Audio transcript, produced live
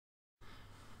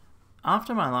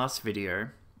After my last video,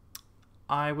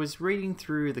 I was reading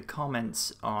through the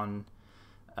comments on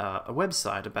a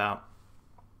website about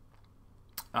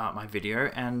my video,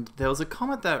 and there was a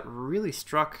comment that really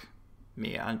struck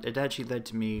me, and it actually led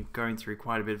to me going through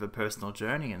quite a bit of a personal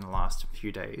journey in the last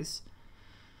few days.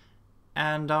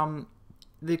 And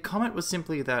the comment was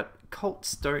simply that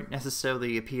cults don't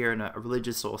necessarily appear in a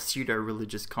religious or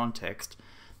pseudo-religious context.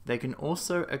 They can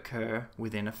also occur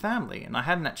within a family, and I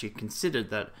hadn't actually considered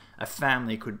that a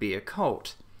family could be a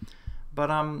cult.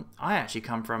 But I actually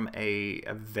come from a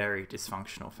very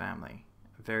dysfunctional family,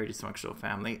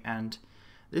 and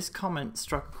this comment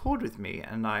struck a chord with me,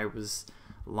 and I was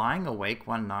lying awake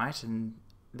one night, and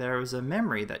there was a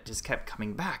memory that just kept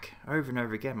coming back over and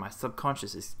over again. My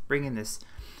subconscious is bringing this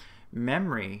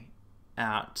memory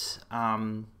out,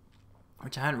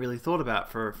 which I hadn't really thought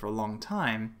about for a long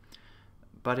time,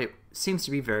 but it seems to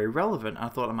be very relevant. I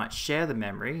thought I might share the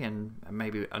memory and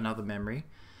maybe another memory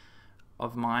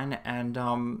of mine,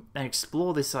 and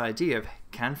explore this idea of,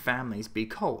 can families be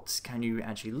cults? Can you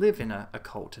actually live in a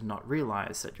cult and not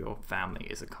realize that your family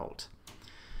is a cult?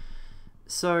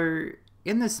 So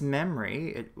in this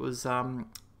memory, it was a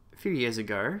few years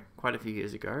ago, quite a few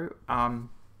years ago,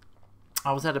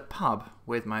 I was at a pub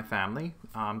with my family,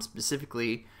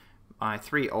 specifically my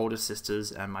three older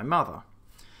sisters and my mother.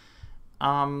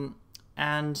 And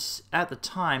at the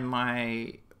time,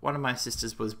 one of my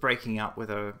sisters was breaking up with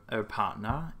her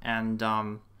partner, and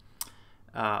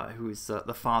who is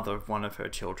the father of one of her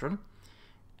children.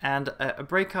 And a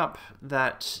breakup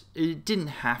that it didn't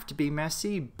have to be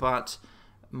messy, but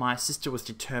my sister was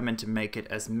determined to make it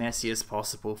as messy as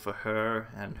possible for her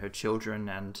and her children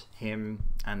and him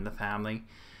and the family.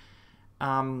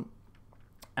 And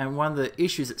one of the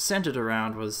issues it centered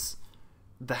around was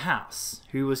the house.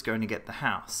 Who was going to get the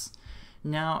house?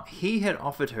 Now, he had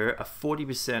offered her a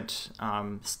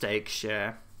 40% stake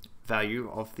share value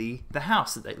of the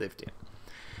house that they lived in.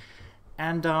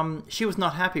 And she was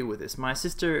not happy with this. My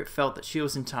sister felt that she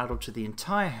was entitled to the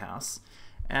entire house,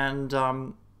 and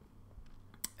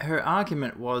her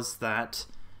argument was that,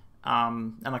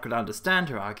 and I could understand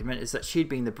her argument, is that she'd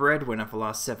been the breadwinner for the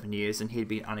last 7 years and he'd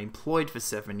been unemployed for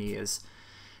 7 years,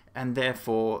 and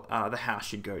therefore the house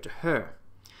should go to her.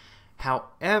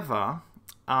 However,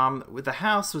 the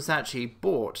house was actually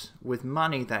bought with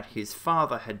money that his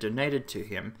father had donated to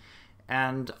him,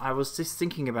 and I was just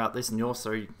thinking about this, and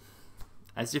also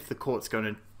as if the court's going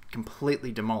to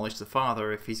completely demolish the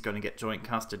father if he's going to get joint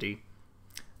custody.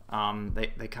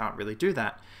 They can't really do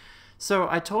that. So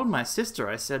I told my sister,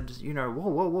 I said, you know,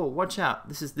 whoa, watch out.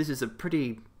 This is a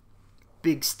pretty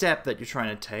big step that you're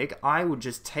trying to take. I would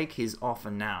just take his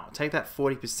offer now. Take that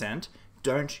 40%.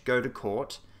 Don't go to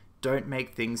court. Don't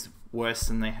make things worse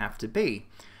than they have to be.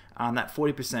 That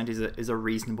 40% is a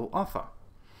reasonable offer.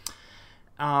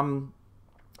 And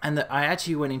that I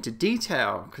actually went into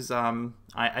detail because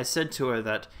I said to her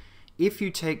that if you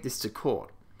take this to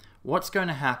court, what's going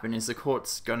to happen is the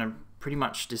court's going to pretty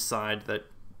much decide that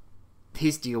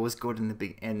his deal was good in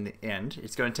the end.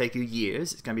 It's going to take you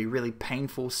years. It's going to be really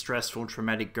painful, stressful,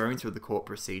 traumatic going through the court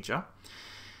procedure.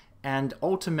 And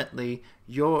ultimately,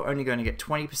 you're only going to get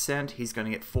 20%, he's going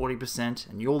to get 40%,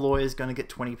 and your lawyer's going to get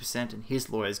 20%, and his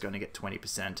lawyer's going to get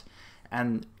 20%.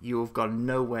 And you've got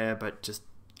nowhere but just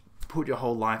put your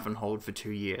whole life on hold for 2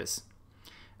 years.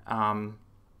 And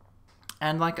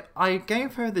like, I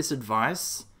gave her this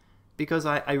advice because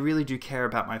I really do care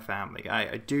about my family.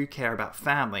 I do care about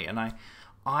family, and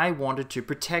I wanted to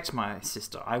protect my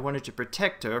sister. I wanted to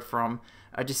protect her from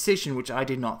a decision which I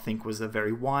did not think was a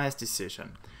very wise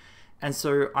decision. And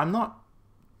so I'm not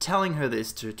telling her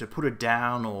this to put her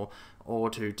down or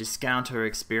to discount her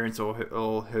experience or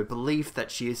her belief that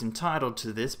she is entitled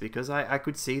to this, because I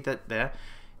could see that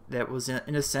there was,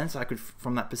 in a sense, I could,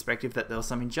 from that perspective, that there was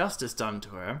some injustice done to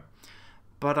her.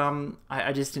 But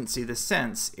I just didn't see the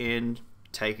sense in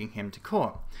taking him to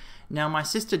court. Now, my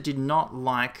sister did not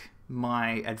like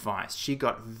my advice. She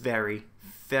got very,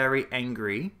 very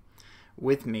angry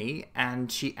with me,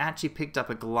 and she actually picked up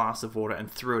a glass of water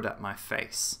and threw it at my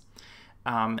face.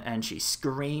 And she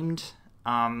screamed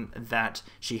that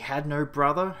she had no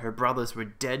brother, her brothers were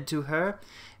dead to her,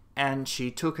 and she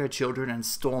took her children and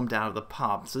stormed out of the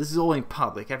pub. So this is all in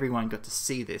public, everyone got to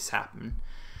see this happen.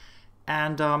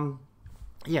 And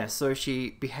yeah, so she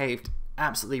behaved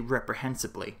absolutely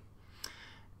reprehensibly.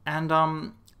 And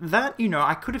that, you know,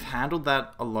 I could have handled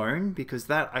that alone, because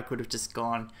that I could have just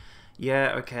gone,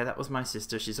 yeah, okay, that was my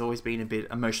sister. She's always been a bit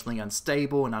emotionally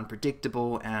unstable and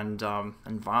unpredictable and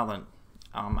violent,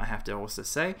 I have to also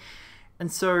say.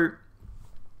 And so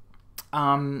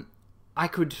I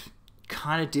could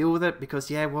kind of deal with it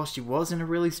because, yeah, well, she was in a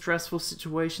really stressful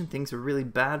situation. Things were really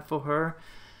bad for her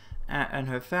and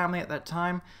her family at that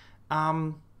time. But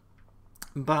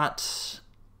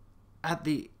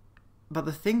the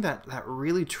thing that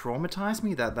really traumatized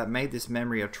me, that made this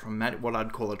memory a traumatic, what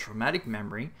I'd call a traumatic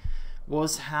memory,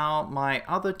 was how my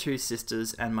other two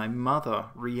sisters and my mother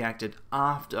reacted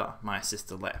after my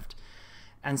sister left.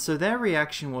 And so their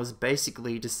reaction was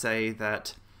basically to say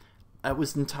that it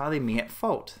was entirely me at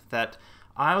fault, that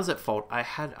I was at fault.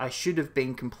 I should have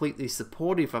been completely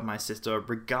supportive of my sister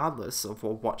regardless of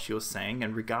what she was saying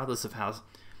and regardless of how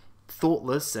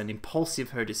thoughtless and impulsive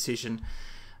her decision,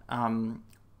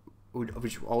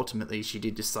 which ultimately she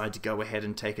did decide to go ahead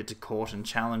and take it to court and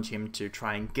challenge him to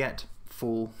try and get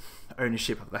full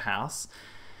ownership of the house.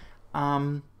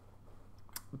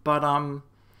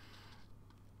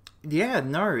 Yeah,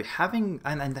 no,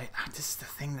 this is the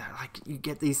thing that, like, you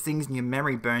get these things in your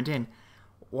memory burned in.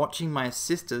 Watching my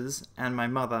sisters and my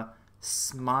mother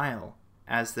smile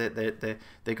as they're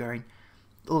going,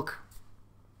 look,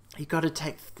 you got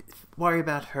to worry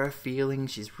about her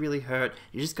feelings. She's really hurt.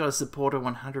 You just got to support her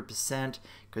 100%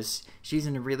 because she's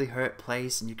in a really hurt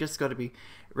place, and you just got to be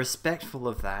respectful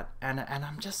of that. And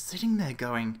I'm just sitting there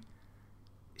going,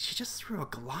 she just threw a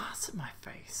glass at my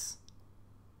face.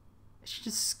 She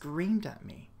just screamed at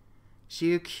me.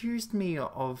 She accused me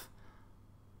of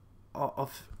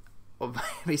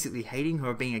basically hating her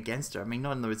or being against her. I mean,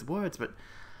 not in those words, but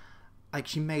like,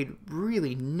 she made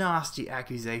really nasty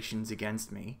accusations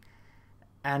against me.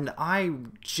 And I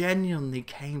genuinely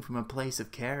came from a place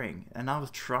of caring, and I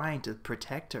was trying to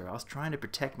protect her. I was trying to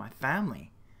protect my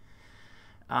family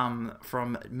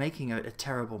from making a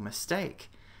terrible mistake.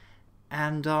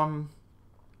 And I'm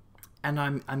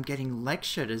getting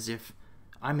lectured as if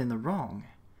I'm in the wrong.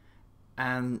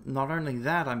 And not only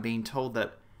that, I'm being told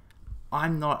that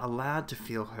I'm not allowed to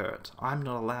feel hurt. I'm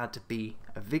not allowed to be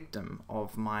a victim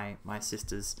of my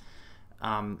sister's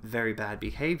very bad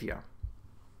behavior.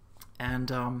 And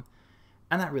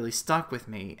that really stuck with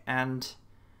me. And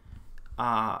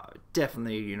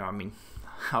definitely, you know, I mean,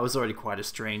 I was already quite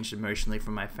estranged emotionally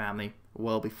from my family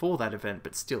well before that event,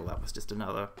 but still, that was just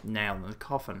another nail in the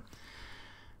coffin.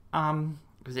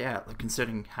 Because, yeah,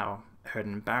 considering how hurt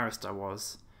and embarrassed I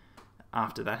was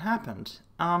after that happened.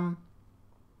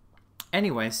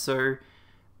 Anyway, so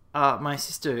my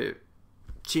sister,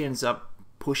 she ends up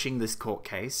pushing this court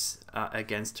case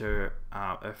against her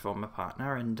former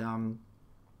partner,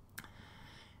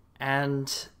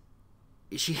 and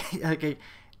she, okay,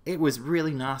 it was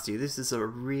really nasty. This is a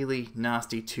really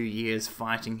nasty 2 years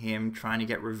fighting him, trying to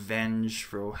get revenge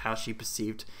for how she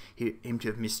perceived him to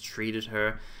have mistreated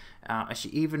her. She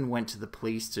even went to the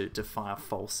police to file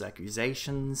false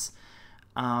accusations.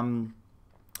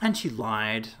 And she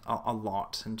lied a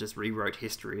lot and just rewrote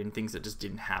history and things that just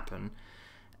didn't happen.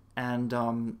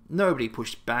 And nobody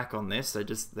pushed back on this.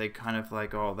 They kind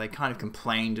of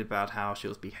complained about how she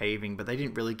was behaving, but they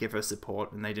didn't really give her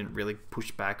support, and they didn't really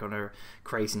push back on her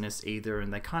craziness either.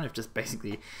 And they kind of just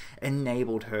basically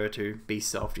enabled her to be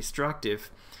self-destructive.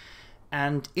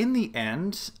 And in the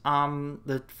end,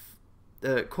 the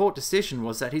court decision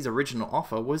was that his original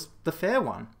offer was the fair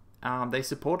one. They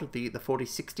supported the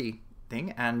 40-60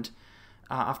 thing, and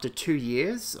after 2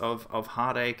 years of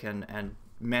heartache and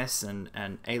mess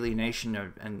and alienation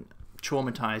and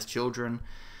traumatized children,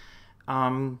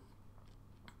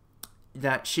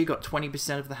 that she got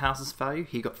 20% of the house's value,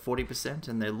 he got 40%,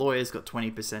 and their lawyers got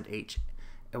 20% each.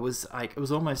 It was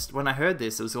almost, when I heard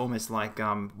this, it was almost like,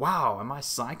 wow, am I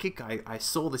psychic? I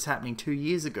saw this happening 2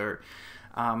 years ago.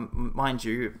 Mind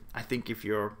you, I think if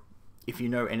you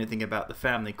know anything about the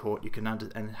family court, you can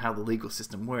and how the legal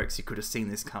system works, you could have seen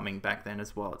this coming back then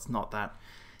as well. It's not that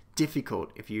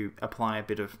difficult if you apply a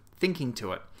bit of thinking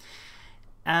to it.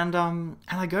 And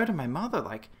I go to my mother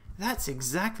like, that's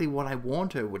exactly what I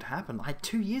warned her would happen.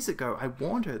 2 years ago, I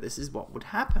warned her this is what would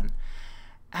happen.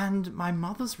 And my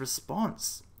mother's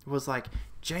response was like,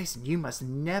 Jason, you must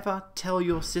never tell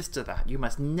your sister that. You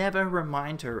must never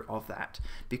remind her of that,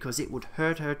 because it would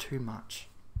hurt her too much.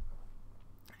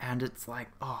 And it's like,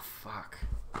 oh, fuck.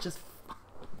 Just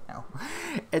hell.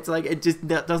 It's like,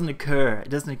 that doesn't occur. It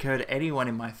doesn't occur to anyone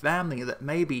in my family that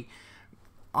maybe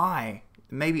I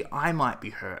might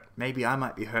be hurt. Maybe I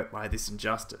might be hurt by this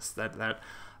injustice. That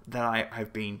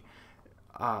I've been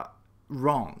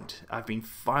wronged. I've been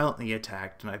violently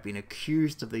attacked, and I've been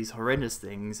accused of these horrendous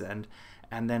things, and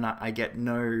then I get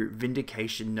no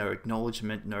vindication, no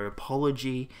acknowledgement, no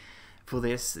apology for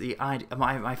this.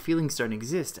 My feelings don't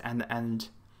exist, and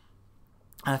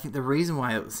I think the reason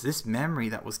why it was this memory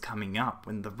that was coming up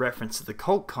when the reference to the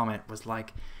cult comment was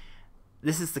like,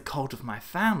 this is the cult of my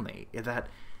family, that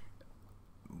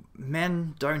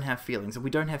men don't have feelings, and we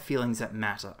don't have feelings that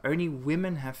matter. Only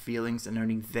women have feelings, and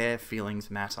only their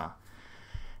feelings matter.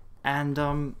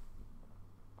 And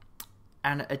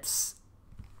it's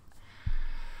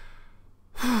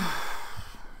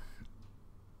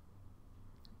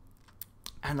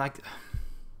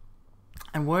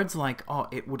and words like, oh,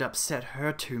 it would upset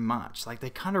her too much, like, they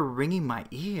kind of ring in my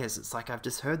ears. It's like I've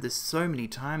just heard this so many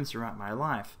times throughout my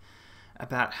life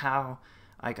about how,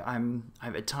 like,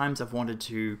 at times I've wanted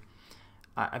to,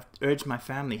 I've urged my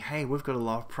family, hey, we've got a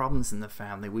lot of problems in the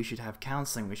family, we should have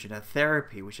counseling, we should have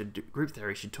therapy, we should do group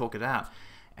therapy, we should talk it out.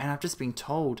 And I've just been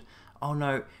told, oh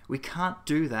no, we can't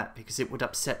do that because it would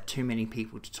upset too many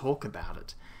people to talk about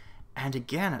it. And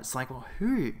again, it's like, well,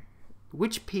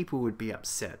 which people would be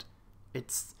upset?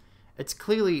 It's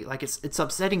clearly, like, it's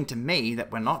upsetting to me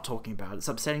that we're not talking about it. It's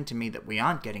upsetting to me that we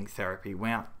aren't getting therapy, we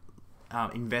aren't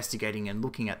investigating and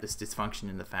looking at this dysfunction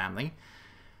in the family.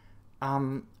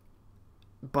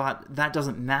 But that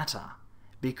doesn't matter,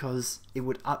 because it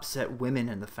would upset women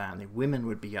in the family. Women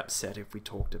would be upset if we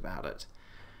talked about it.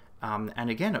 And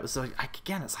again, it was like,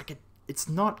 it's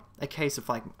not a case of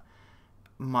like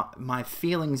my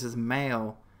feelings as a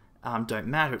male don't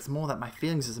matter. It's more that my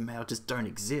feelings as a male just don't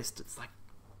exist. It's like,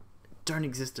 don't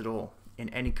exist at all in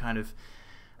any kind of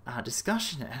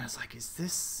discussion. And it's like, is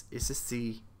this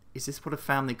what a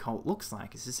family cult looks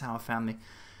like? Is this how a family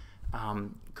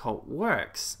cult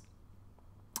works?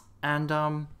 And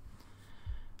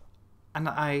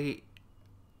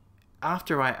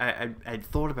after I'd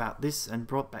thought about this and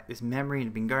brought back this memory and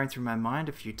had been going through my mind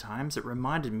a few times, it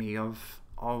reminded me of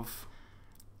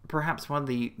perhaps one of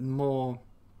the more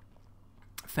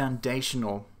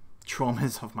foundational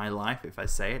traumas of my life, if I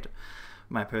say it,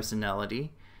 my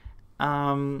personality.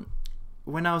 When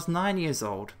I was 9 years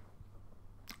old,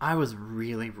 I was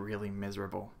really, really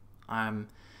miserable. I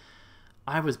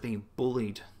was being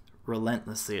bullied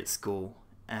relentlessly at school,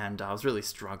 and I was really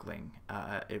struggling.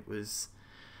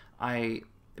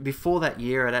 Before that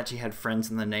year, I'd actually had friends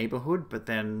in the neighborhood, but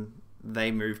then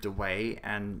they moved away,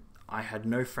 and I had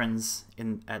no friends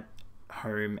at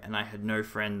home, and I had no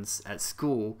friends at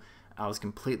school. I was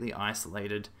completely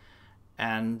isolated,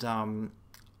 and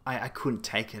I couldn't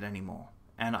take it anymore.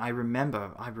 And I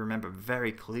remember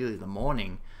very clearly the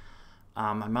morning,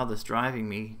 my mother's driving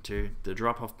me to the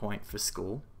drop-off point for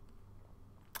school,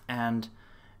 and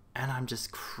I'm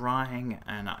just crying,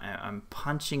 and I'm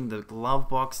punching the glove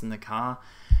box in the car,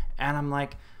 and I'm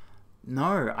like,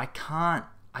 no, I can't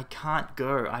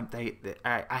go.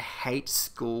 I hate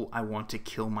school. I want to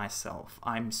kill myself.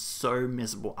 I'm so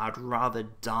miserable. I'd rather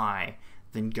die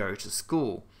than go to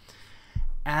school.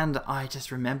 And I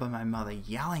just remember my mother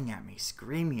yelling at me,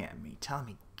 screaming at me, telling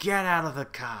me, get out of the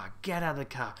car, get out of the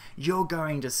car. You're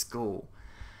going to school.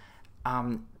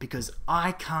 Because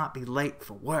I can't be late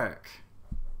for work.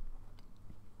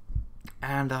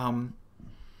 And I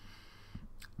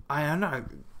don't know,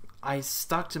 I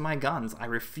stuck to my guns. I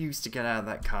refused to get out of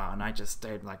that car, and I just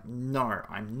stayed like, no,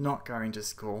 I'm not going to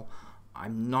school.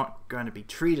 I'm not going to be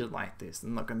treated like this.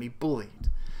 I'm not going to be bullied.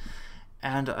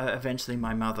 And eventually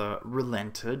my mother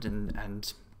relented,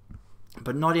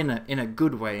 but not in a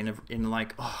good way, in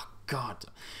like, oh God,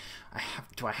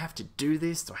 do I have to do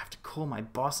this? Do I have to call my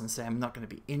boss and say I'm not going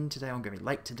to be in today? I'm going to be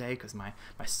late today because my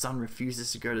son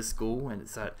refuses to go to school? And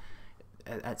it's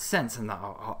that sense, and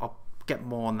I'll get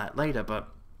more on that later. But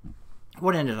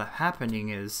what ended up happening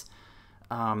is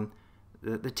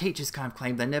the teachers kind of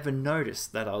claimed they never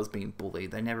noticed that I was being bullied.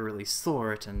 They never really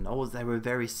saw it, and they were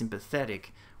very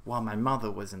sympathetic while my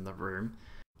mother was in the room.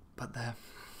 But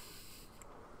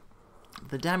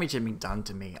the damage had been done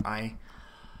to me.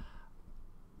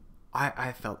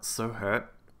 I felt so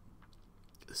hurt,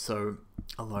 so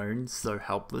alone, so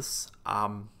helpless,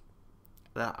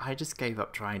 that I just gave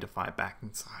up trying to fight back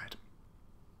inside.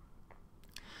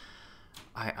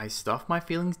 I stuffed my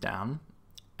feelings down,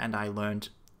 and I learned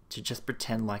to just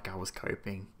pretend like I was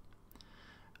coping.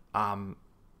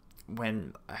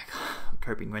 When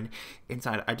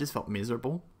inside I just felt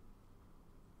miserable,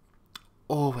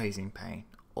 always in pain,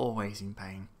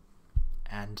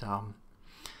 and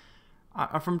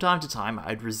from time to time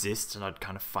I'd resist, and I'd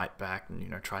kind of fight back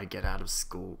and try to get out of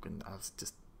school, and I was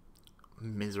just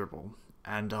miserable.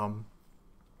 And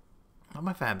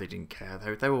my family didn't care.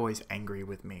 They were always angry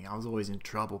with me. I was always in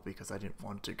trouble because I didn't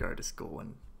want to go to school,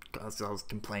 and because I was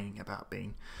complaining about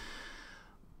being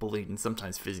bullied and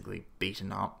sometimes physically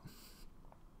beaten up.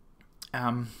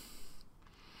 And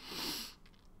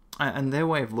their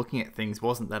way of looking at things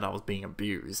wasn't that I was being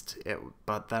abused,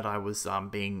 but that I was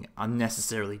being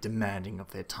unnecessarily demanding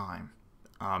of their time.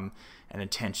 and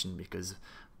attention, because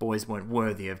boys weren't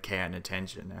worthy of care and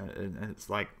attention. And it's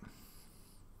like,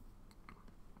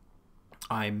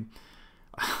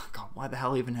 God, why the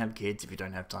hell even have kids if you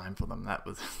don't have time for them?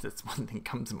 That's one thing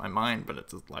comes to my mind, but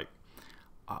it's just like,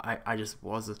 I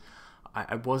wasn't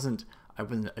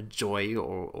a joy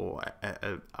or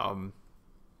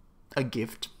a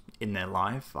gift in their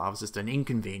life. I was just an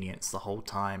inconvenience the whole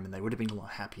time, and they would have been a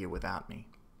lot happier without me.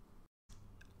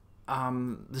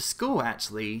 The school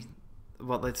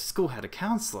the school had a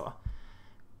counselor,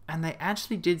 and they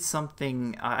actually did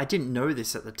something. I didn't know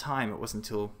this at the time. It wasn't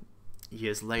until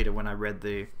years later when I read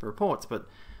the reports, but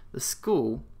the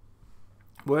school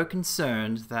were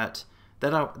concerned that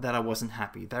I wasn't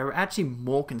happy. They were actually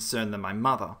more concerned than my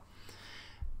mother.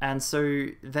 And so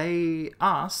they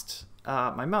asked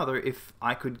my mother if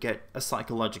I could get a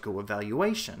psychological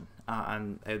evaluation,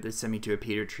 and they sent me to a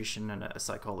pediatrician and a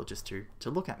psychologist to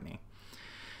look at me.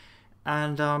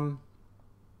 And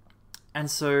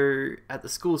so at the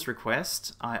school's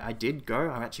request, I did go.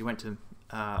 I actually went to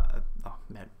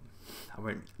I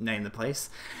won't name the place,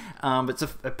 but it's a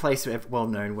place well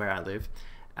known where I live,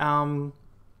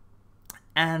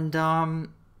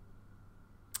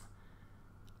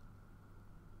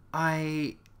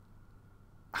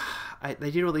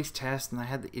 they did all these tests,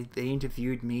 and they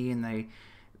interviewed me, and I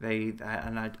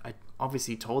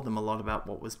obviously told them a lot about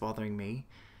what was bothering me,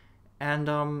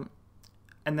 and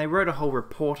they wrote a whole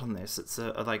report on this. It's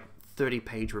a like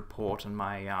 30-page report on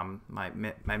my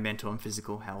my mental and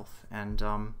physical health, and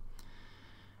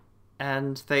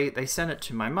they sent it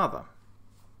to my mother,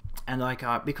 and like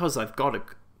because I've got it,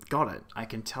 I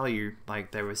can tell you,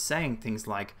 like, they were saying things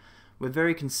like, we're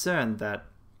very concerned that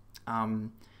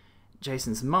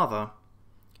Jason's mother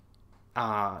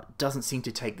doesn't seem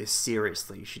to take this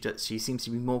seriously. She seems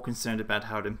to be more concerned about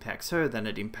how it impacts her than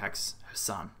it impacts her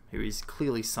son, who is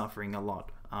clearly suffering a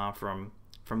lot from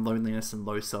loneliness and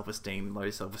low self-esteem. Low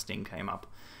self-esteem came up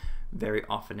very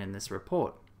often in this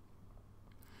report.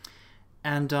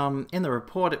 And in the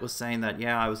report, it was saying that,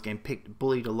 yeah, I was getting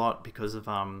bullied a lot because of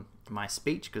my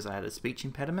speech, because I had a speech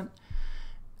impediment.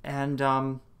 And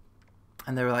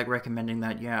they were like recommending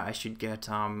that, yeah, I should get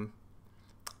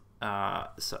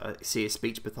see a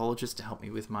speech pathologist to help me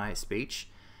with my speech,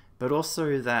 but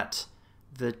also that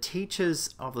the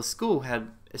teachers of the school had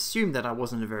assumed that I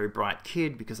wasn't a very bright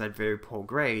kid because I had very poor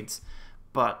grades,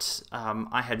 but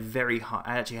I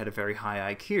actually had a very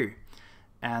high IQ,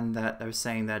 and that they were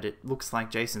saying that it looks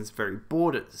like Jason's very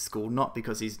bored at school, not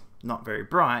because he's not very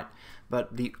bright,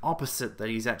 but the opposite, that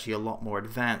he's actually a lot more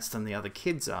advanced than the other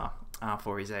kids are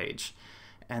for his age,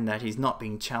 and that he's not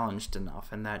being challenged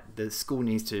enough, and that the school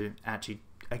needs to actually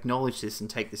acknowledge this and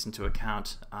take this into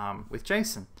account with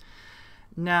Jason.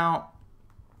 Now,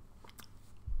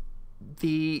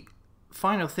 the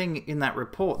final thing in that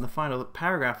report, in the final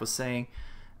paragraph, was saying,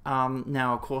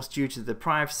 now, of course, due to the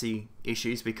privacy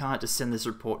issues, we can't just send this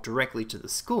report directly to the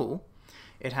school.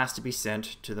 It has to be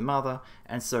sent to the mother,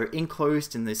 and so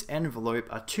enclosed in this envelope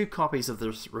are 2 copies of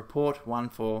this report, one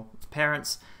for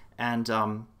parents and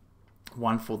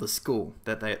one for the school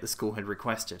that the school had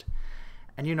requested.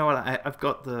 And you know what? I've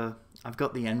got the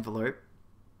envelope,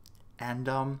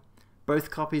 and both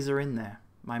copies are in there.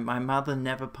 My mother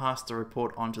never passed the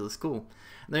report on to the school.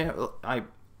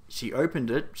 She opened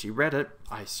it, she read it.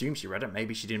 I assume she read it.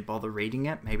 Maybe she didn't bother reading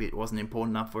it. Maybe it wasn't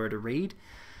important enough for her to read.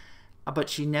 But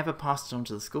she never passed it on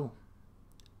to the school.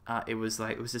 It was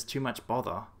just too much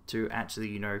bother to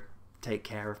actually, take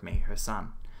care of me, her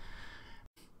son.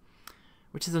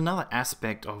 Which is another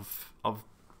aspect of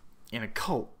in a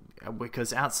cult,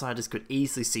 because outsiders could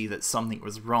easily see that something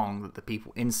was wrong that the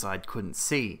people inside couldn't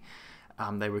see.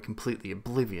 They were completely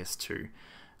oblivious to.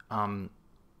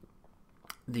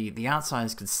 The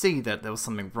outsiders could see that there was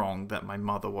something wrong, that my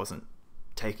mother wasn't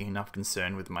taking enough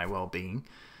concern with my well-being,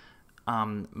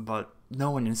 but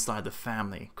no one inside the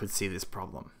family could see this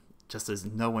problem, just as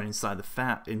no one inside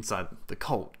the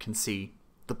cult can see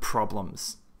the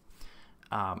problems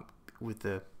with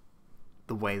the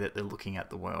way that they're looking at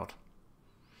the world.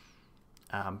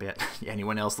 But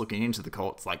anyone else looking into the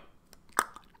cult's like,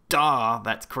 duh,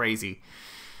 that's crazy.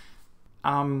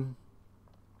 And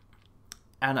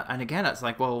again, it's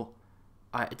like, well,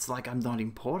 it's like I'm not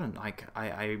important. Like,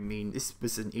 I mean, this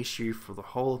was an issue for the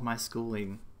whole of my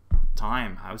schooling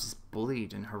time. I was just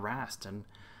bullied and harassed, and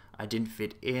I didn't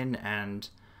fit in, and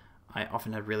I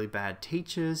often had really bad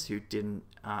teachers who didn't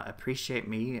appreciate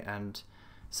me, and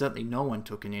certainly no one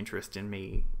took an interest in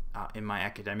me, in my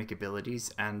academic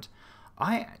abilities. And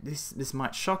this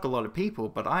might shock a lot of people,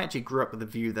 but I actually grew up with the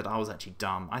view that I was actually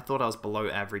dumb. I thought I was below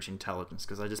average intelligence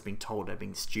because I'd just been told I'd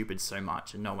been stupid so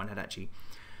much, and no one had actually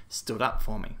stood up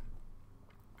for me.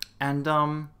 And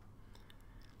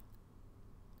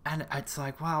it's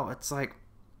like, wow, it's like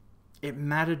it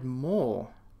mattered more.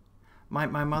 My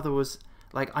mother was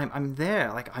like, I'm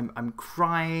there, like I'm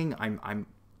crying, I'm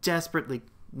desperately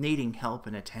needing help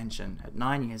and attention at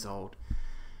 9 years old.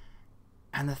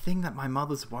 And the thing that my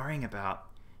mother's worrying about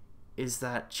is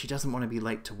that she doesn't want to be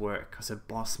late to work because her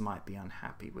boss might be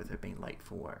unhappy with her being late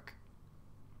for work.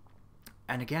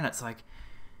 And again, it's like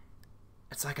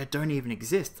I don't even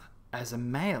exist as a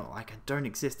male. Like, I don't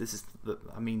exist. This is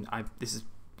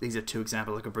these are two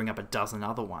examples. I could bring up a dozen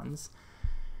other ones.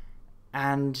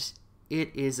 And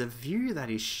it is a view that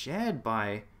is shared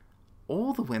by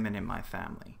all the women in my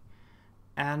family.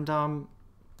 And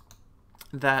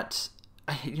that,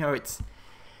 you know,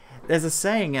 there's a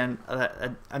saying, and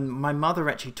my mother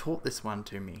actually taught this one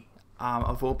to me,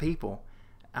 of all people.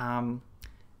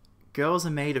 Girls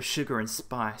are made of sugar and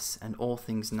spice and all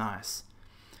things nice,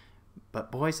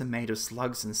 but boys are made of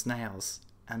slugs and snails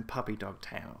and puppy dog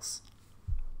tails.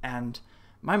 And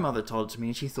my mother told it to me,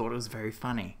 and she thought it was very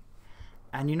funny.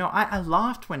 And, you know, I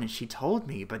laughed when she told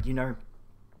me, but, you know,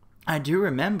 I do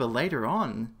remember later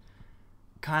on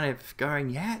kind of going,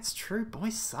 yeah, it's true,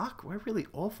 boys suck, we're really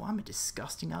awful, I'm a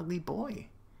disgusting, ugly boy.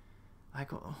 I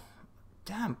go, oh,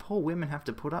 damn, poor women have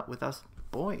to put up with us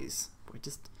boys. We're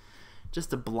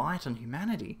just a blight on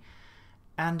humanity.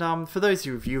 And for those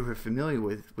of you who are familiar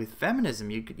with feminism,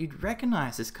 you'd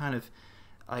recognize this kind of,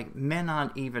 like, men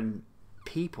aren't even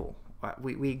people. Right?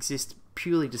 We exist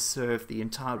purely to serve the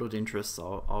entitled interests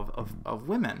of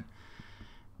women.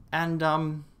 And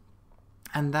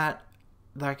that,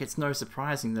 like, it's no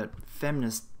surprising that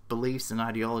feminist beliefs and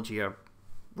ideology are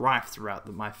rife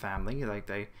throughout my family. Like,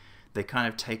 they kind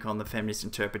of take on the feminist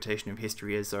interpretation of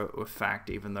history as a fact,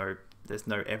 even though there's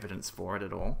no evidence for it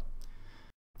at all.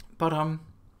 But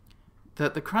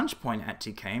the crunch point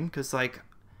actually came because, like,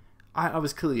 I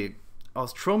was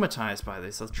traumatized by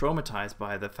this. I was traumatized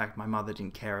by the fact my mother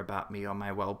didn't care about me or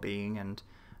my well-being, and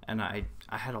I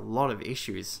had a lot of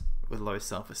issues with low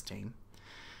self-esteem.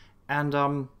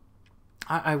 And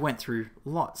I went through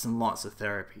lots and lots of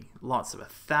therapy,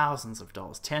 thousands of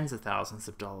dollars, tens of thousands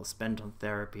of dollars spent on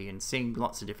therapy and seeing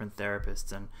lots of different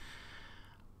therapists. And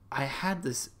I had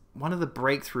one of the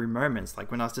breakthrough moments,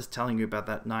 like when I was just telling you about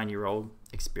that 9-year-old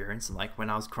experience, and like when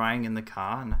I was crying in the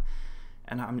car,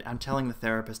 and I'm telling the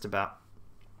therapist about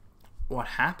what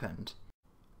happened.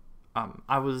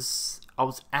 I was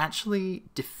actually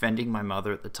defending my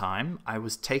mother at the time. I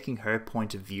was taking her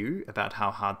point of view about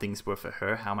how hard things were for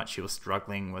her, how much she was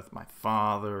struggling with my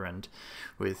father and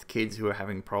with kids who were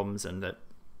having problems, and that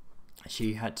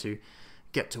she had to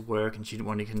get to work and she didn't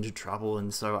want to get into trouble.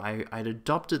 And so I'd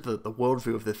adopted the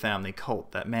worldview of the family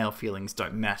cult that male feelings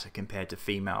don't matter compared to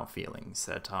female feelings,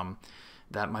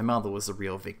 that my mother was the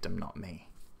real victim, not me.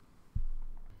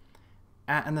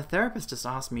 And the therapist just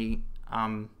asked me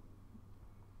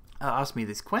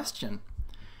this question.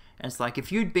 And it's like,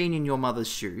 if you'd been in your mother's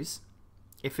shoes,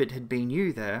 if it had been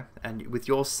you there and with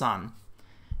your son,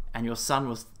 and your son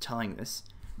was telling this,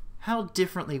 how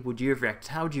differently would you have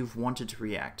reacted? How would you have wanted to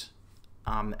react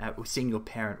at seeing your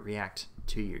parent react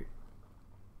to you?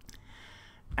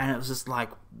 And it was just like,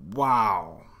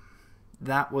 wow,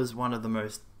 that was one of the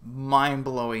most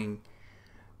mind-blowing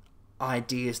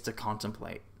ideas to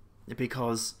contemplate,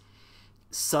 because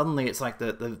suddenly it's like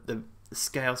the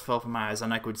scales fell from my eyes,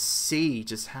 and I could see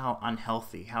just how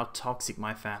unhealthy, how toxic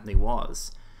my family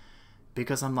was.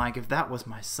 Because I'm like, if that was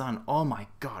my son, oh my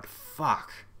god,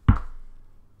 fuck.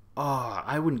 Oh,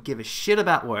 I wouldn't give a shit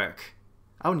about work.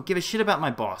 I wouldn't give a shit about my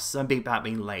boss and about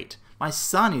being late. My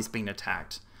son is being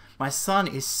attacked. My son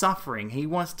is suffering. He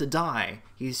wants to die.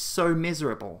 He's so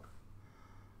miserable.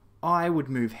 I would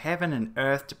move heaven and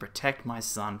earth to protect my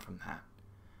son from that.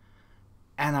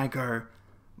 And I go,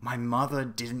 my mother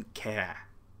didn't care.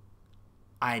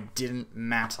 I didn't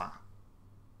matter.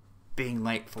 Being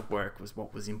late for work was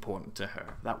what was important to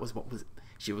her. That was what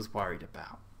she was worried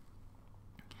about.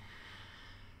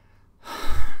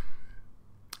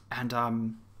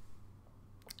 And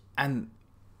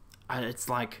it's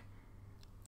like,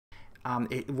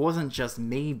 it wasn't just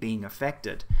me being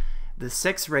affected. The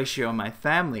sex ratio in my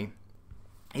family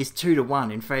is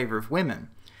 2-to-1 in favor of women.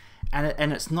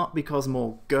 And it's not because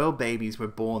more girl babies were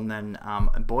born than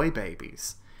boy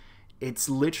babies. It's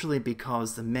literally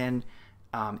because the men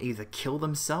either kill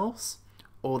themselves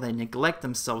or they neglect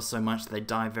themselves so much they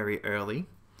die very early,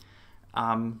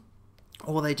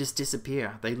 or they just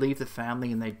disappear. They leave the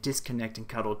family and they disconnect and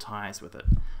cut all ties with it.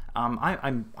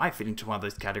 I fit into one of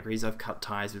those categories. I've cut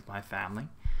ties with my family.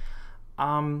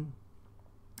 And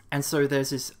so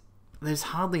there's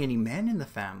hardly any men in the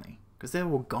family. because they're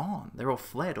all gone. They're all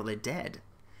fled or they're dead.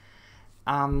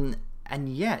 And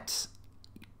yet,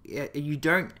 you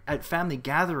don't, at family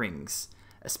gatherings,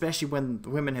 especially when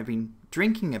women have been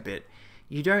drinking a bit,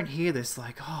 you don't hear this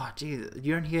like, oh, gee,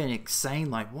 you don't hear anything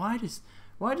saying like, why do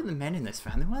the men in this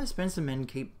family, why do Spencer men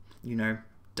keep,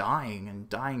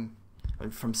 dying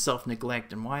from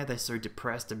self-neglect, and why are they so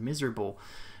depressed and miserable,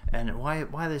 and why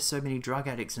are there so many drug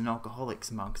addicts and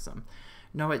alcoholics amongst them?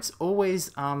 No, it's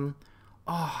always, oh,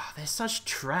 they're such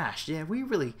trash. Yeah, we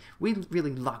really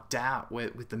lucked out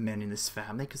with the men in this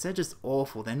family because they're just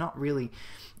awful. They're not really,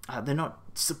 they're not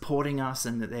supporting us,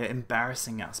 and they're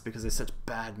embarrassing us because they're such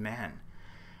bad men.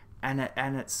 And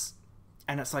it's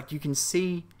like you can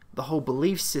see the whole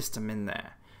belief system in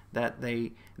there, that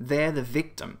they're the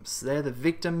victims. They're the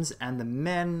victims, and the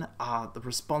men are the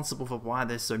responsible for why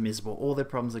they're so miserable. All their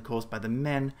problems are caused by the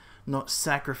men not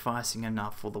sacrificing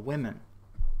enough for the women.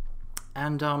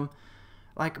 And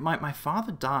like my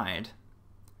father died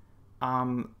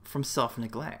from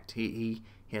self-neglect. He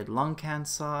had lung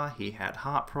cancer, he had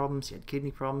heart problems, he had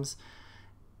kidney problems,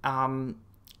 and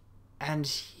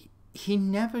he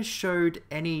never showed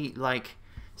any like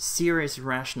serious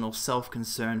rational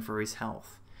self-concern for his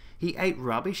health. He ate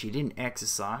rubbish, he didn't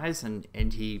exercise,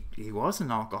 and he was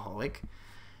an alcoholic.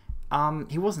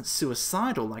 He wasn't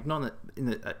suicidal, like not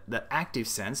in the active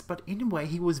sense, but in a way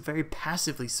he was very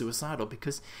passively suicidal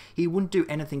because he wouldn't do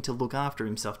anything to look after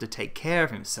himself, to take care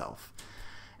of himself.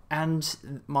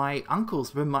 And my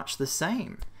uncles were much the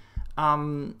same.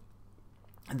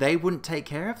 They wouldn't take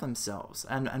care of themselves.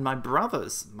 And my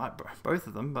brothers, both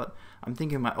of them, but I'm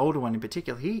thinking my older one in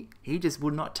particular, he just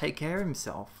would not take care of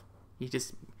himself.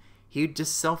 He'd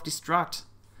just self-destruct,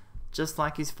 just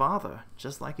like his father,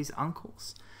 just like his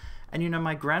uncles. And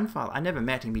my grandfather, I never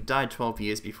met him. He died 12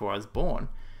 years before I was born.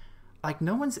 Like,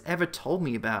 no one's ever told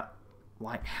me about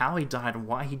like how he died and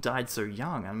why he died so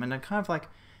young. I mean, I'm kind of like,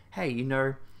 hey,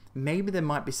 maybe there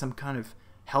might be some kind of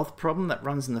health problem that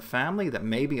runs in the family that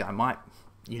maybe I might,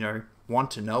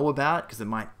 want to know about because it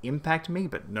might impact me,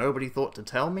 but nobody thought to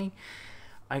tell me.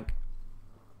 Like,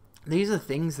 these are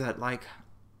things that, like,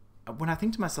 when I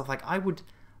think to myself, like, I'd want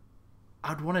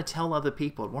to tell other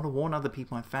people, I'd want to warn other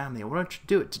people in my family, I want to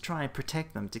do it to try and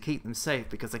protect them, to keep them safe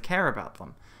because I care about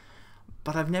them.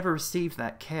 But I've never received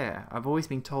that care. I've always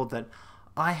been told that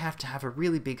I have to have a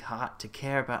really big heart to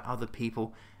care about other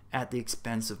people at the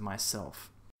expense of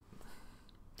myself.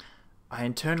 I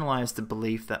internalized the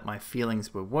belief that my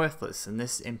feelings were worthless, and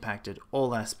this impacted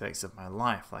all aspects of my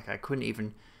life. Like, I couldn't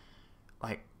even,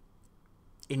 like,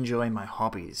 enjoy my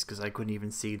hobbies because I couldn't even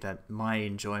see that my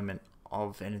enjoyment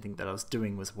of anything that I was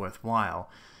doing was worthwhile.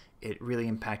 It really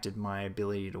impacted my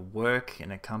ability to work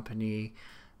in a company.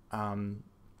 I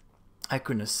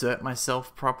couldn't assert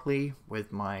myself properly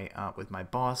with my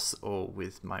boss or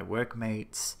with my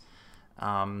workmates.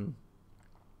 It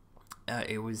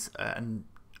was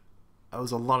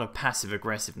a lot of passive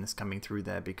aggressiveness coming through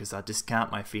there because I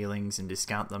discount my feelings and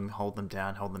discount them, hold them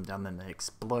down, then they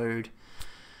explode.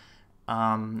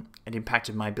 It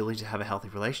impacted my ability to have a healthy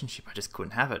relationship. I just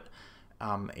couldn't have it.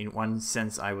 In one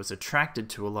sense, I was attracted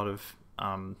to a lot of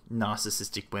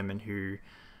narcissistic women who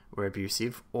were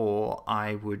abusive, or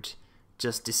I would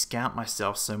just discount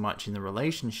myself so much in the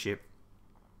relationship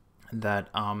that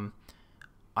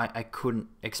I couldn't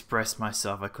express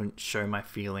myself. I couldn't show my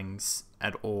feelings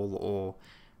at all, or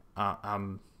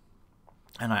and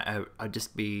I'd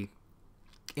just be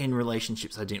in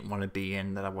relationships I didn't want to be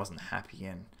in, that I wasn't happy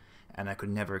in. And I could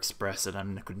never express it,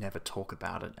 and I could never talk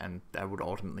about it, and that would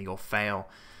ultimately all fail.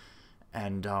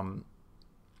 And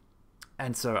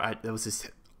so there was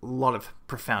this lot of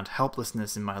profound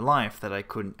helplessness in my life that I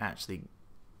couldn't actually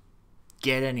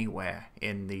get anywhere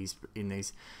in these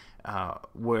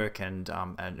work and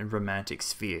romantic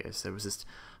spheres. There was this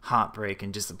heartbreak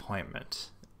and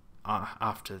disappointment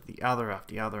after the other,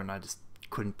 and I just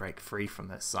couldn't break free from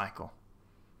this cycle.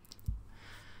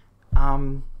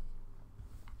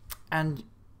 And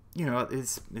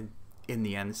it's in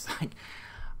the end, it's like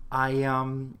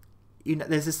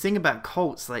there's this thing about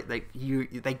cults, like they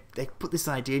put this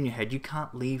idea in your head: you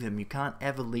can't leave them, you can't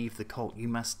ever leave the cult. You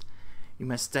must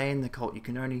stay in the cult. You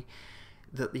can only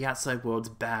the outside world's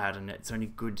bad, and it's only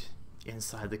good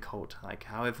inside the cult. Like,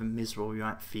 however miserable you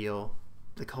might feel,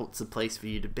 the cult's a place for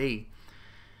you to be.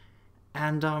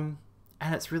 And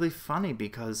it's really funny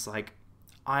because, like,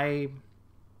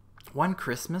 one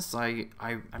Christmas, I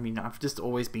mean, I've just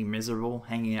always been miserable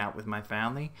hanging out with my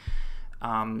family,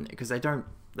 because they don't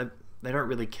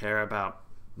really care about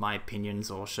my opinions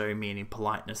or show me any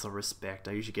politeness or respect.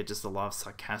 I usually get just a lot of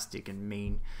sarcastic and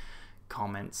mean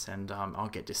comments, and I'll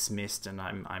get dismissed, and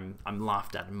I'm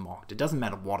laughed at and mocked. It doesn't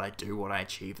matter what I do, what I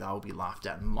achieve, I'll be laughed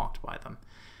at and mocked by them.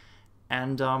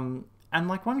 And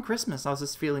like one Christmas, I was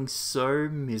just feeling so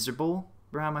miserable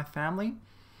around my family.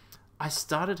 I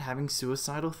started having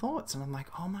suicidal thoughts, and I'm like,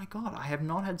 oh my God, I have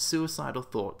not had suicidal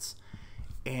thoughts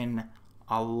in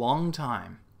a long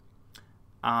time.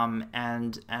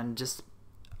 And just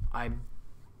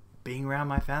being around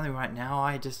my family right now,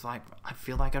 I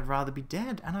feel like I'd rather be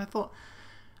dead. And I thought,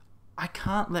 I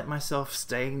can't let myself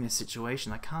stay in this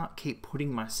situation. I can't keep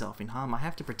putting myself in harm. I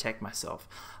have to protect myself.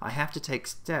 I have to take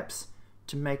steps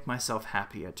to make myself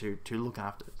happier, to look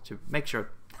after, to make sure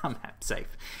I'm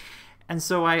safe. And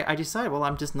so I decided, well,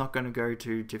 I'm just not going to go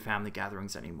to family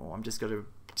gatherings anymore. I'm just going to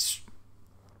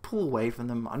pull away from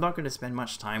them. I'm not going to spend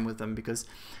much time with them, because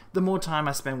the more time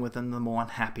I spend with them, the more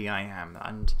unhappy I am.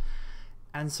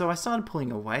 And so I started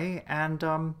pulling away, and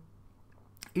the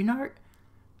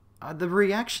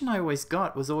reaction I always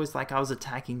got was always like I was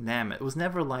attacking them. It was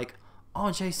never like,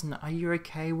 oh, Jason, are you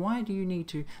okay? Why do you need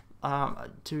to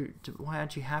why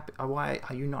aren't you happy? Why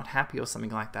are you not happy, or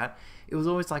something like that? It was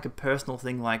always like a personal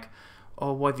thing, like,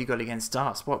 oh, what have you got against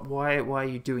us? Why are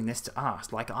you doing this to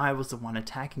us? Like I was the one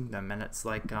attacking them. And it's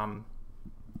like,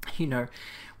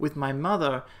 with my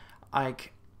mother,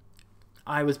 like,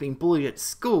 I was being bullied at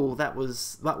school. That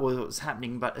was what was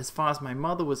happening. But as far as my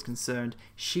mother was concerned,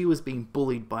 she was being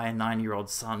bullied by a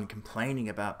 9-year-old son, complaining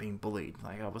about being bullied.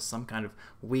 Like I was some kind of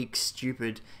weak,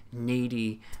 stupid,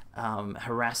 needy,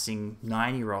 harassing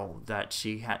 9-year-old that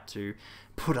she had to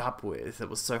put up with. It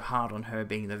was so hard on her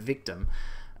being the victim.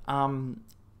 And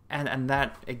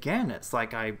that, again, it's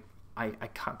like I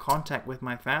cut contact with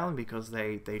my family because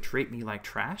they treat me like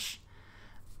trash,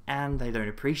 and they don't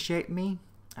appreciate me.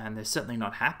 And they're certainly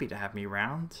not happy to have me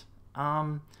around.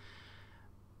 And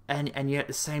yet at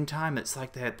the same time, it's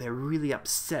like they're really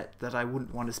upset that I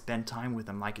wouldn't want to spend time with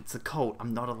them. Like it's a cult.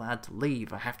 I'm not allowed to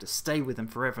leave. I have to stay with them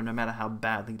forever, no matter how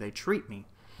badly they treat me.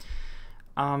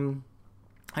 Of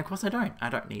course I don't. I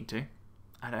don't need to.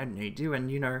 I don't need to.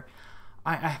 And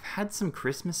I've had some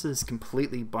Christmases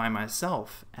completely by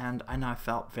myself, and I know I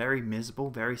felt very miserable,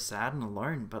 very sad and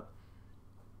alone, but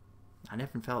I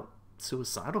never felt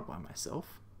suicidal by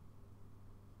myself.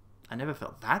 I never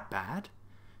felt that bad.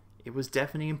 It was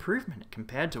definitely improvement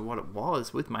compared to what it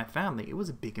was with my family. It was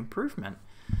a big improvement.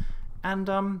 And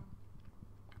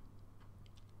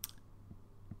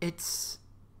it's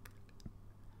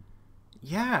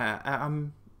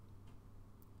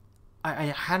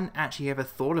I hadn't actually ever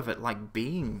thought of it like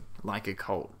being like a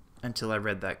cult until I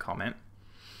read that comment.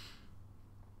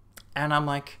 And I'm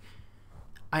like,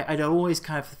 I'd always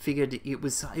kind of figured it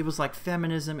was like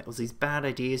feminism. It was these bad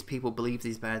ideas. People believe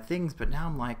these bad things. But now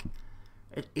I'm like,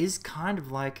 it is kind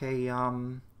of like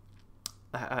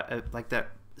like that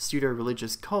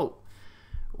pseudo-religious cult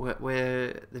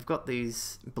where they've got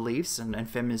these beliefs, and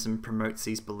feminism promotes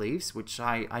these beliefs, which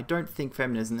I don't think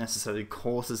feminism necessarily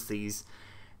causes these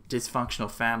dysfunctional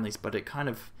families, but it kind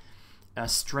of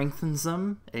strengthens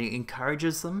them, it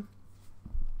encourages them,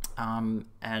 and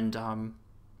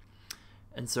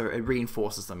so it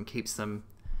reinforces them, keeps them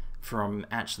from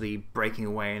actually breaking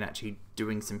away and actually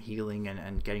doing some healing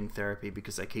and getting therapy,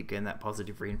 because they keep getting that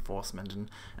positive reinforcement. And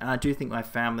I do think my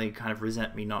family kind of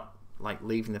resent me not like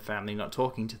leaving the family, not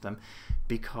talking to them,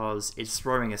 because it's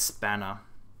throwing a spanner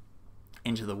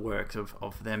into the works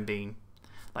of them being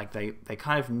like, they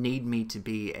kind of need me to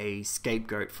be a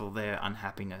scapegoat for their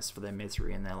unhappiness, for their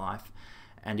misery in their life.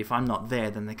 And if I'm not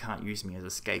there, then they can't use me as a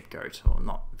scapegoat, or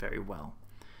not very well.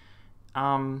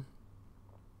 And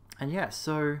yeah,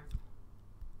 so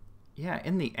yeah,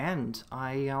 in the end,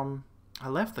 I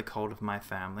left the cult of my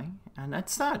family, and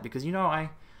it's sad because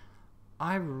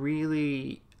I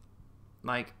really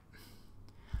like,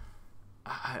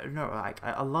 I don't know, like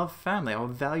I love family. I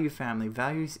value family.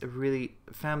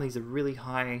 Family is a really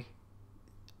high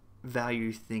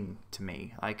value thing to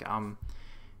me. Like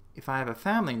if I have a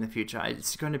family in the future,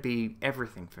 it's going to be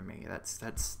everything for me. That's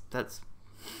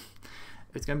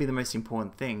it's going to be the most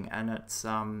important thing, and it's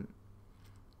and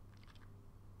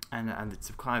it's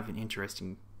kind of an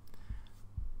interesting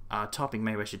topic.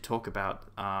 Maybe I should talk about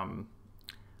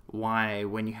why,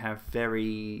 when you have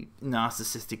very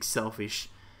narcissistic, selfish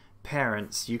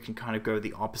parents, you can kind of go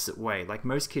the opposite way. Like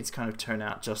most kids kind of turn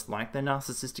out just like their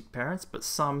narcissistic parents, but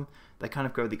some, they kind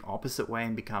of go the opposite way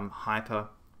and become hyper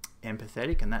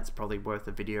empathetic, and that's probably worth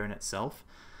a video in itself.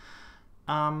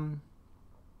 But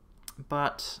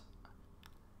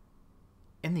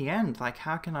in the end, like,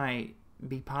 how can I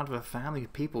be part of a family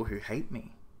of people who hate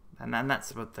me? And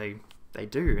that's what they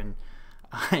do. And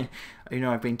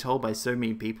I've been told by so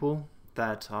many people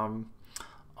that, oh,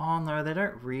 oh no, they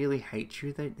don't really hate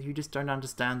you. You just don't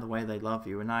understand the way they love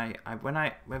you. And when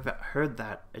I've heard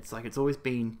that, it's like it's always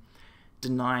been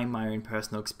denying my own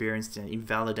personal experience,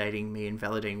 invalidating me,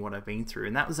 invalidating what I've been through.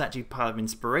 And that was actually part of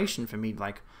inspiration for me.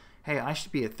 Like, hey, I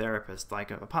should be a therapist. Like,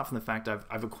 apart from the fact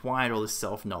I've acquired all this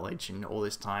self-knowledge and all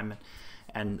this time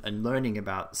and learning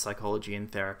about psychology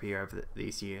and therapy over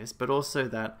these years, but also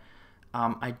that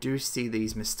I do see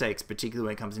these mistakes, particularly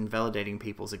when it comes to invalidating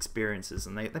people's experiences.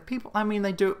 And they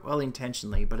do it well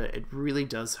intentionally, but it really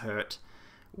does hurt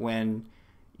when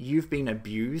you've been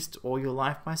abused all your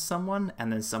life by someone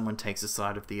and then someone takes the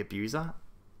side of the abuser.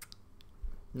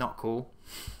 Not cool.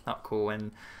 Not cool.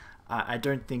 And I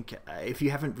don't think, if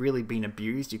you haven't really been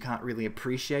abused, you can't really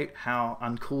appreciate how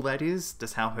uncool that is,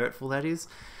 just how hurtful that is.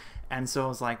 And so I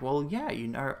was like, well, yeah, you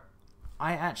know,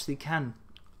 I actually can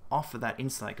offer that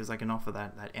insight, because I can offer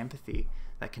that empathy,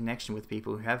 that connection with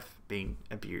people who have been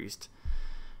abused.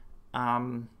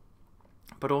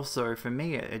 But also for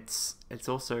me, it's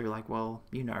also like, well,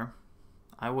 you know,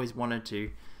 I always wanted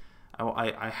to,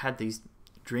 I had these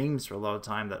dreams for a lot of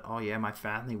time that, oh yeah, my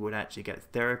family would actually get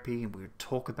therapy and we would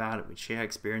talk about it, we'd share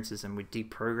experiences and we'd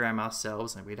deprogram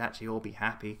ourselves and we'd actually all be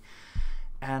happy.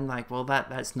 And like, well,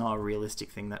 that's not a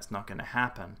realistic thing. That's not going to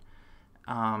happen.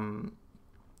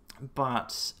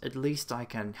 But at least I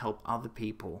can help other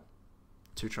people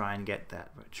to try and get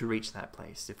that, to reach that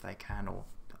place if they can, or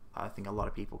I think a lot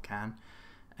of people can.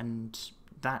 And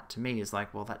that to me is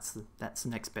like, well, that's the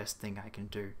next best thing I can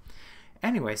do.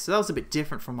 Anyway, so that was a bit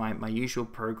different from my usual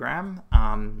program.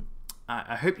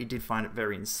 I hope you did find it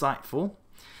very insightful,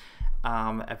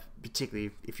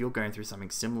 particularly if you're going through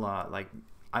something similar. Like,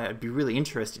 I'd be really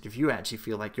interested if you actually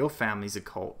feel like your family's a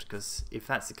cult, because if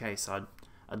that's the case,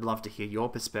 I'd love to hear your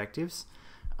perspectives.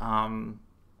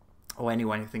 Or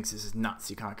anyone who thinks this is nuts,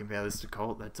 you can't compare this to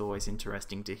cult, that's always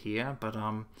interesting to hear. But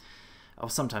or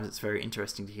sometimes it's very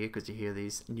interesting to hear because you hear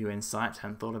these new insights I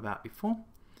hadn't thought about before.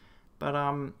 But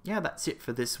yeah, that's it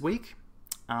for this week.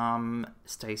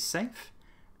 Stay safe,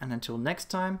 and until next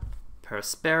time, per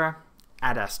spera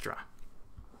ad astra.